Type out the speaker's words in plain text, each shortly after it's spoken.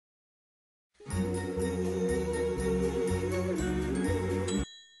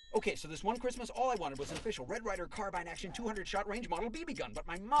Okay, so this one Christmas, all I wanted was an official Red Ryder carbine action 200-shot range model BB gun, but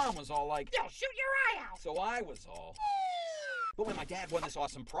my mom was all like, "You'll shoot your eye out!" So I was all... But when my dad won this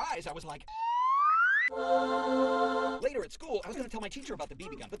awesome prize, I was like... Later at school, I was going to tell my teacher about the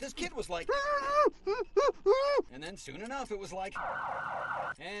BB gun, but this kid was like... And then soon enough, it was like...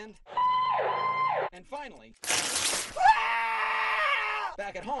 And finally...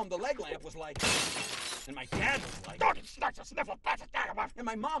 Back at home, the leg lamp was like... And my dad was like... "Doggy snarks a sniffle, that's a dagger." And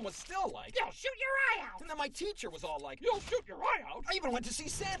my mom was still like... "You'll shoot your eye out!" And then my teacher was all like... "You'll shoot your eye out!" I even went to see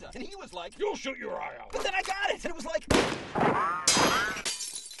Santa, and he was like... "You'll shoot your eye out!" But then I got it, and it was like...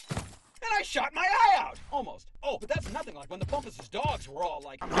 And I shot my eye out! Almost. Oh, but that's nothing like when the Bumpus' dogs were all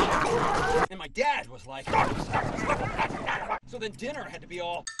like... And my dad was like... So then dinner had to be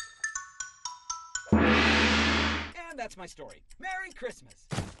all... And that's my story. Merry Christmas!